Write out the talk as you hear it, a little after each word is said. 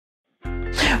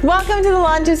Welcome to the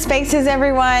launch of Spaces,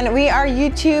 everyone. We are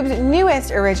YouTube's newest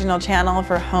original channel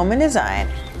for home and design.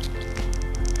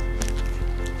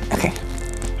 Okay.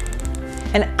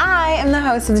 And I am the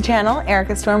host of the channel,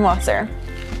 Erika Storm Wasser.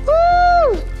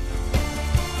 Woo!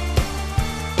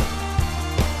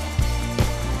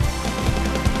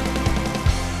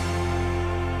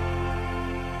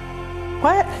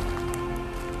 What?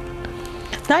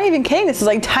 Not even kidding, this is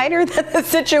like tighter than the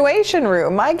Situation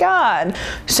Room, my God.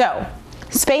 So,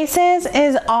 Spaces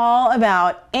is all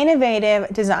about innovative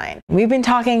design. We've been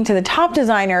talking to the top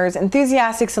designers,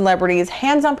 enthusiastic celebrities,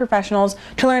 hands-on professionals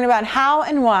to learn about how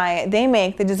and why they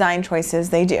make the design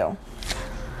choices they do.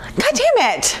 God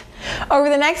damn it! Over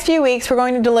the next few weeks, we're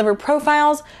going to deliver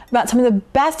profiles about some of the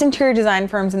best interior design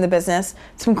firms in the business,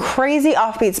 some crazy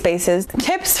offbeat spaces,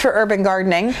 tips for urban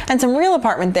gardening, and some real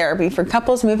apartment therapy for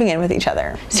couples moving in with each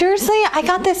other. Seriously, I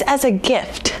got this as a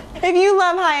gift. If you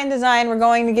love high-end design, we're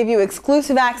going to give you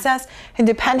exclusive access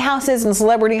into penthouses and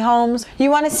celebrity homes.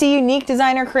 You want to see unique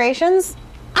designer creations?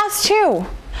 Us too.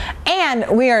 And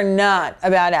we are not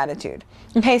about attitude.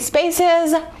 Okay,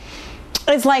 Spaces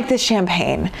is like this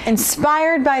champagne,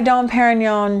 inspired by Dom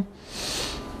Perignon,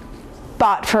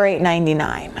 bought for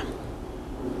 $8.99.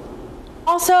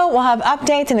 Also, we'll have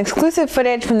updates and exclusive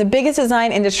footage from the biggest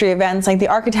design industry events like the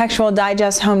Architectural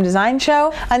Digest Home Design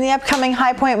Show and the upcoming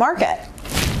High Point Market.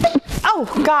 Oh,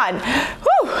 God.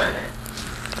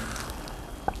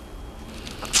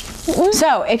 Whew.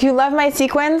 So, if you love my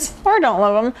sequins, or don't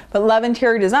love them, but love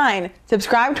interior design,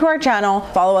 subscribe to our channel,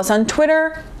 follow us on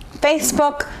Twitter,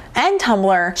 Facebook, and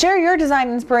Tumblr. Share your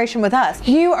design inspiration with us.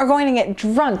 You are going to get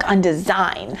drunk on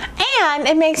design, and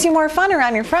it makes you more fun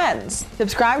around your friends.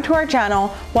 Subscribe to our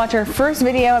channel, watch our first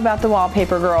video about the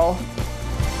wallpaper girl.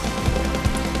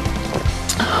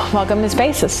 Welcome to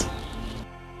Spaces.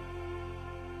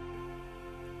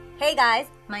 Hey guys,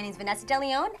 my name is Vanessa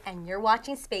DeLeon, and you're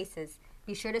watching Spaces.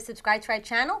 Be sure to subscribe to our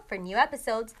channel for new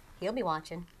episodes. He'll be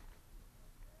watching.